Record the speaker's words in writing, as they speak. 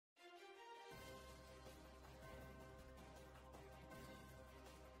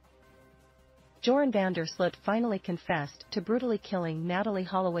Joran Sloot finally confessed to brutally killing Natalee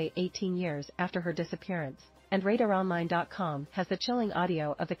Holloway 18 years after her disappearance, and RadarOnline.com has the chilling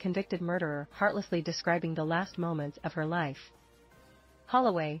audio of the convicted murderer heartlessly describing the last moments of her life.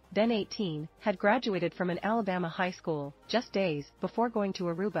 Holloway, then 18, had graduated from an Alabama high school just days before going to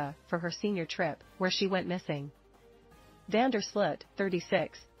Aruba for her senior trip, where she went missing. Sloot,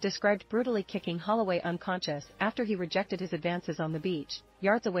 36, described brutally kicking Holloway unconscious after he rejected his advances on the beach,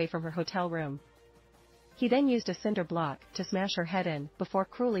 yards away from her hotel room. He then used a cinder block to smash her head in before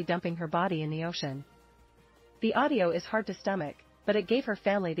cruelly dumping her body in the ocean. The audio is hard to stomach, but it gave her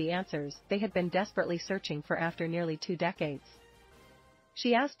family the answers they had been desperately searching for after nearly 2 decades.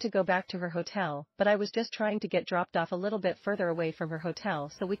 She asked to go back to her hotel, but I was just trying to get dropped off a little bit further away from her hotel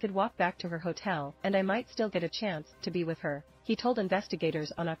so we could walk back to her hotel and I might still get a chance to be with her, he told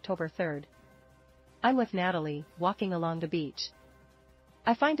investigators on October 3. I'm with Natalee, walking along the beach.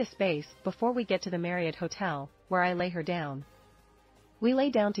 I find a space before we get to the Marriott Hotel, where I lay her down. We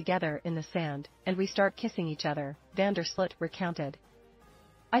lay down together in the sand, and we start kissing each other, Sloot recounted.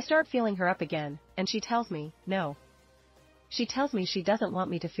 I start feeling her up again, and she tells me, no. She tells me she doesn't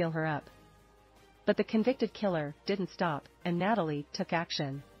want me to feel her up. But the convicted killer didn't stop, and Natalee took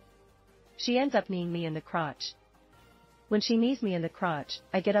action. She ends up kneeing me in the crotch. When she knees me in the crotch,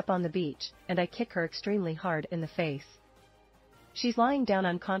 I get up on the beach, and I kick her extremely hard in the face. She's lying down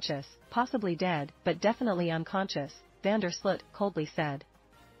unconscious, possibly dead, but definitely unconscious, Sloot coldly said.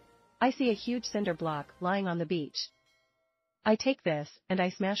 I see a huge cinder block lying on the beach. I take this, and I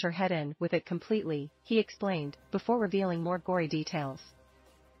smash her head in with it completely, he explained, before revealing more gory details.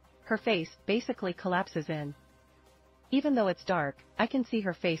 Her face basically collapses in. Even though it's dark, I can see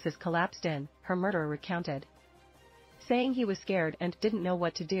her face is collapsed in, her murderer recounted. Saying he was scared and didn't know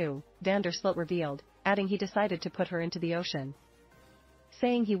what to do, Sloot revealed, adding he decided to put her into the ocean.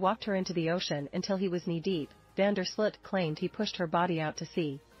 Saying he walked her into the ocean until he was knee-deep, Sloot claimed he pushed her body out to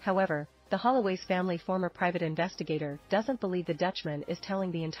sea. However, the Holloway's family former private investigator doesn't believe the Dutchman is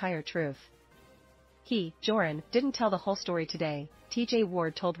telling the entire truth. He, Joran, didn't tell the whole story today, TJ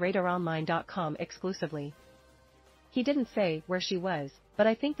Ward told RadarOnline.com exclusively. He didn't say where she was, but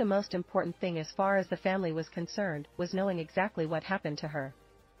I think the most important thing as far as the family was concerned was knowing exactly what happened to her.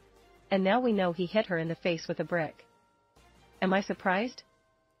 And now we know he hit her in the face with a brick. Am I surprised?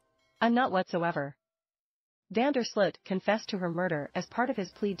 I'm not whatsoever. Sloot confessed to her murder as part of his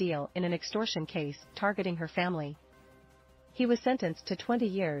plea deal in an extortion case targeting her family. He was sentenced to 20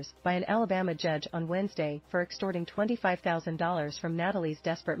 years by an Alabama judge on Wednesday for extorting $25,000 from Natalee's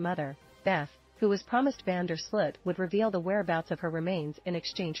desperate mother, Beth, who was promised Sloot would reveal the whereabouts of her remains in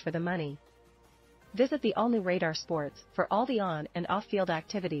exchange for the money. Visit the all-new Radar Sports for all the on- and off-field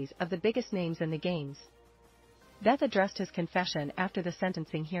activities of the biggest names in the games. Beth addressed his confession after the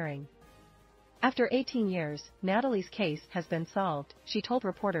sentencing hearing. After 18 years, Natalee's case has been solved, she told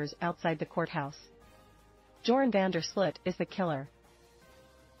reporters outside the courthouse. Joran Sloot is the killer.